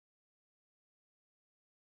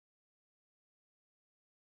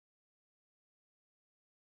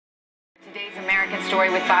Today's American Story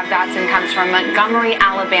with Bob Dotson comes from Montgomery,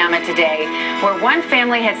 Alabama today, where one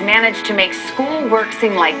family has managed to make schoolwork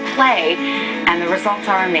seem like play, and the results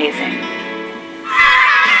are amazing.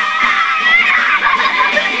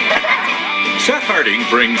 Seth Harding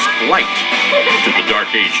brings light to the dark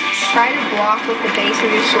ages. Try to block with the base of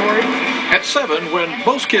your sword. At 7, when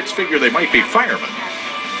most kids figure they might be firemen,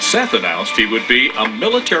 Seth announced he would be a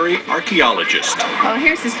military archaeologist. Oh,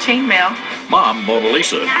 here's his chainmail. Mom, Mona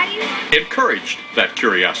Lisa, encouraged that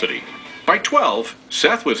curiosity. By 12,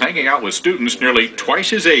 Seth was hanging out with students nearly twice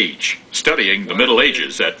his age, studying the Middle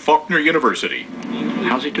Ages at Faulkner University.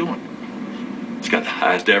 How's he doing? He's got the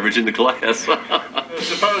highest average in the class.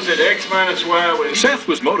 Suppose that X minus Y was... Seth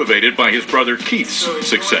was motivated by his brother Keith's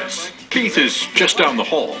success. Keith is just down the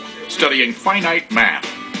hall, studying finite math,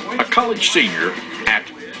 a college senior at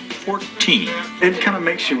 14. It kind of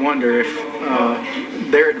makes you wonder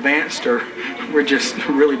if they're advanced or we're just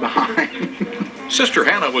really behind. Sister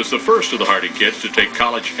Hannah was the first of the Harding kids to take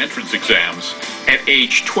college entrance exams at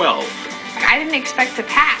age 12. I didn't expect to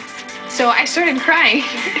pass, so I started crying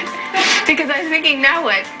because I was thinking, now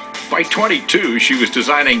what? By 22, she was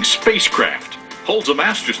designing spacecraft, holds a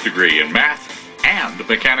master's degree in math and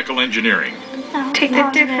mechanical engineering. Take the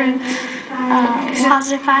difference.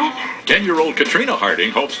 Positive 5. 10-year-old Katrina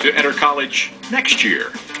Harding hopes to enter college next year.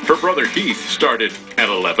 Her brother Heath started at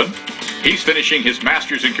 11. He's finishing his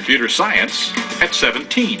master's in computer science at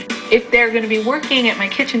 17. If they're going to be working at my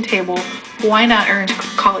kitchen table, why not earn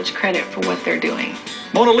college credit for what they're doing?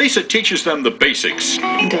 Mona Lisa teaches them the basics,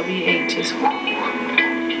 WH is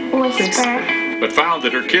Whisper. but found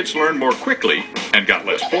that her kids learned more quickly and got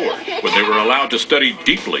less bored when they were allowed to study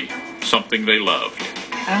deeply something they loved.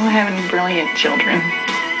 I don't have any brilliant children.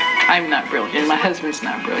 I'm not brilliant. My husband's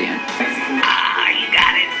not brilliant. You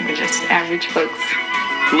got it. We're just average folks.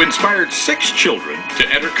 Who inspired 6 children to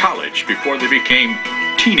enter college before they became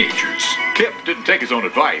teenagers. Kip didn't take his own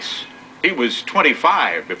advice. He was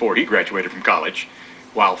 25 before he graduated from college,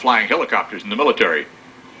 while flying helicopters in the military.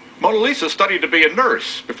 Mona Lisa studied to be a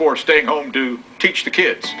nurse before staying home to teach the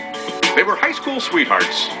kids. They were high school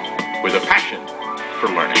sweethearts with a passion for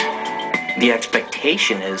learning. The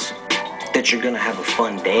expectation is that you're going to have a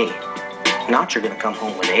fun day, not you're going to come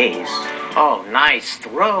home with A's. Oh, nice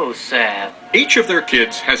throw, Seth. Each of their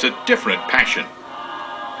kids has a different passion.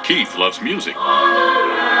 Keith loves music.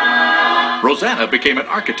 Rosanna became an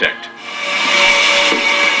architect.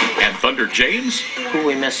 And Thunder James? Who are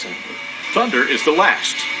we missing? Thunder is the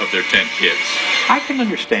last of their 10 kids. I can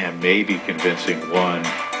understand maybe convincing 1,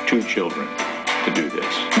 2 children to do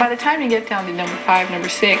this. By the time you get down to number 5, number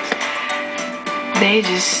 6, they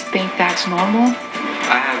just think that's normal.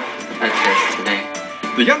 I have a test today.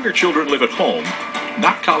 The younger children live at home,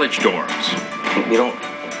 not college dorms. We don't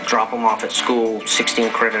drop them off at school, 16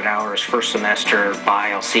 credit hours, first semester,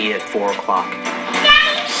 bye, I'll see you at 4 o'clock.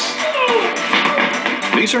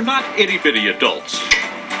 These are not itty-bitty adults.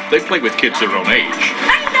 They play with kids their own age.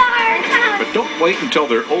 But don't wait until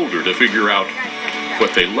they're older to figure out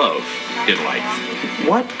what they love in life.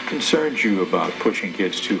 What concerns you about pushing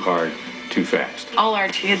kids too hard, too fast? All our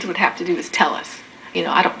kids would have to do is tell us,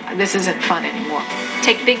 this isn't fun anymore.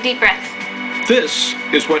 Take big, deep breaths. This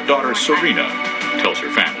is what daughter Serena tells her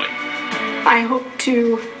family. I hope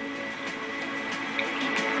to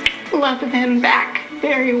love them back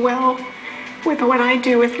very well with what I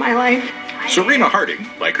do with my life. Serena Harding,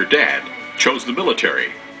 like her dad, chose the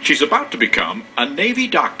military. She's about to become a Navy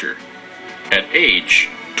doctor at age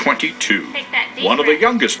 22. One of the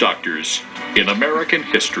youngest doctors in American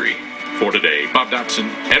history. For today, Bob Dotson,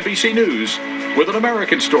 NBC News, with an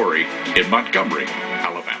American Story in Montgomery,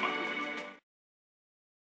 Alabama.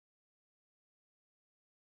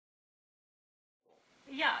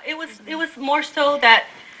 Yeah, it was more so that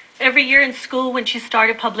every year in school, when she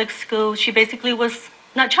started public school, she basically was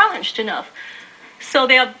not challenged enough. So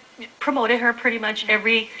they promoted her pretty much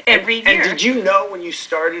every year. And did you know when you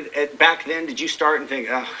started back then, did you start and think,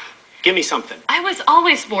 give me something? I was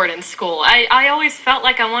always bored in school. I always felt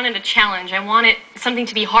like I wanted a challenge. I wanted something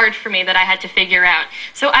to be hard for me that I had to figure out.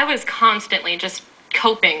 So I was constantly just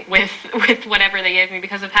coping with whatever they gave me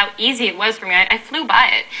because of how easy it was for me. I flew by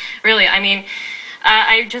it, really. I mean,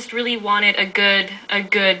 I just really wanted a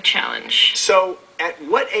good challenge. So at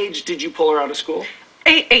what age did you pull her out of school?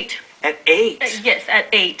 8. At 8? Yes, at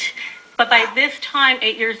 8. But by this time,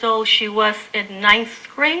 8 years old, she was in 9th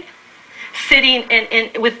grade. sitting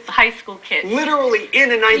with high school kids. Literally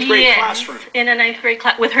in a ninth grade classroom. In a ninth grade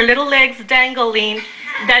class with her little legs dangling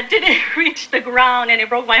that didn't reach the ground, and it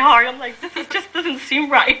broke my heart. I'm like, this just doesn't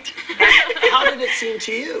seem right. How did it seem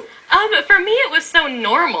to you? For me, it was so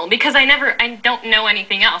normal because I don't know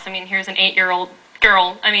anything else. I mean, here's an 8-year-old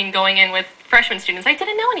girl, going in with freshman students. I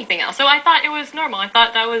didn't know anything else. So I thought it was normal. I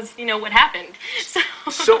thought that was, what happened.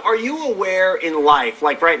 So are you aware in life,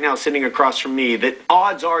 like right now sitting across from me, that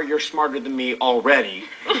odds are you're smarter than me already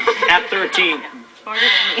at 13? Smarter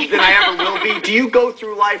than me. Than I ever will be. Do you go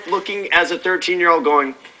through life looking as a 13-year-old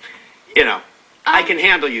going, I can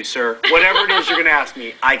handle you, sir. Whatever it is you're going to ask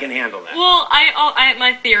me, I can handle that. Well,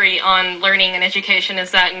 my theory on learning and education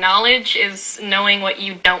is that knowledge is knowing what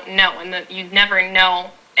you don't know, and that you never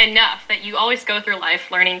know enough, that you always go through life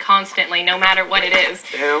learning constantly, no matter what it is.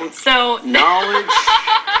 So knowledge,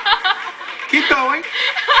 keep going,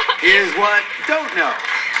 is what don't know.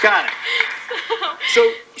 Got it.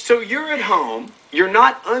 So you're at home, you're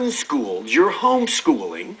not unschooled, you're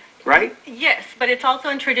homeschooling, right? Yes, but it's also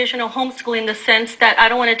in traditional homeschooling in the sense that I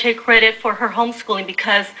don't want to take credit for her homeschooling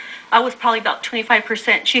because I was probably about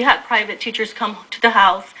 25%. She had private teachers come to the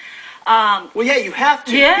house. Well, yeah, you have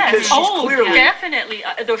to. Yes. Because she's clearly... definitely.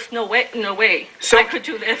 There's no way So, I could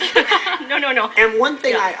do this. No. And one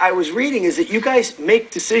thing I was reading is that you guys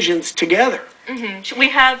make decisions together. Mm-hmm. We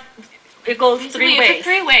have... It goes three ways. It's a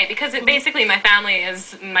three-way because basically my family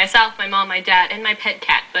is myself, my mom, my dad, and my pet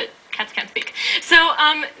cat, but cats can't speak. So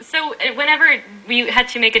whenever we had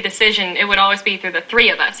to make a decision, it would always be through the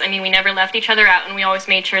three of us. We never left each other out, and we always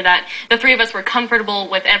made sure that the three of us were comfortable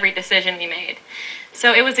with every decision we made.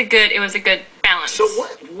 So it was a good balance. So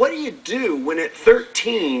what do you do when at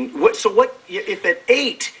 13, if at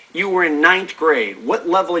 8 you were in 9th grade, what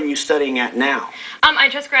level are you studying at now? I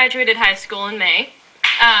just graduated high school in May.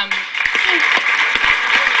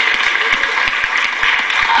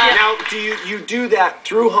 Now, do you do that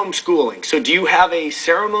through homeschooling? So do you have a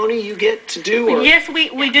ceremony you get to do? Or? Yes,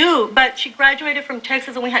 we do, but she graduated from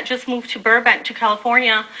Texas and we had just moved to Burbank, to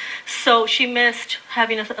California, so she missed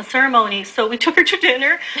having a ceremony, so we took her to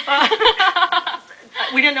dinner.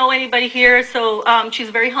 We didn't know anybody here, so she's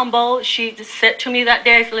very humble. She just said to me that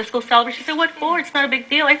day, I said, let's go celebrate. She said, what for? It's not a big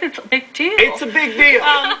deal. I said, it's a big deal. It's a big deal.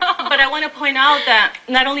 But I want to point out that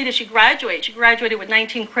not only did she graduated with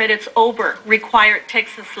 19 credits over required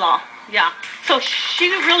Texas law. Yeah. So she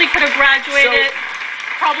really could have graduated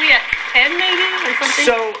probably at 10 maybe or something.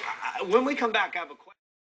 So when we come back, I have a question.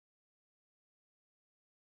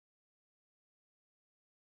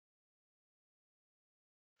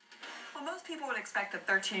 Well, most people would expect a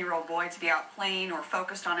 13-year-old boy to be out playing or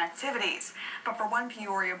focused on activities. But for one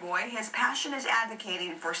Peoria boy, his passion is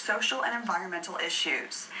advocating for social and environmental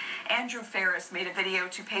issues. Andrew Ferris made a video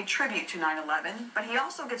to pay tribute to 9/11, but he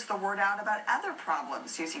also gets the word out about other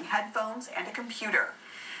problems using headphones and a computer.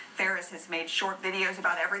 Ferris has made short videos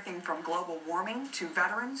about everything from global warming to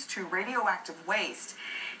veterans to radioactive waste.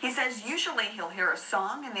 He says usually he'll hear a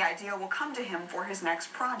song and the idea will come to him for his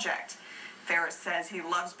next project. Ferris says he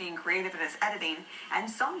loves being creative in his editing and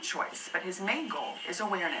song choice, but his main goal is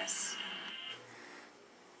awareness.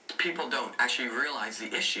 People don't actually realize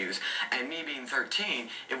the issues, and me being 13,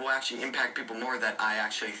 it will actually impact people more that I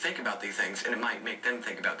actually think about these things, and it might make them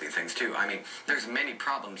think about these things too. There's many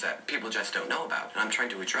problems that people just don't know about, and I'm trying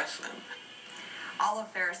to address them. All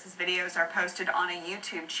of Ferris's videos are posted on a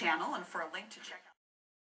YouTube channel, and for a link to check out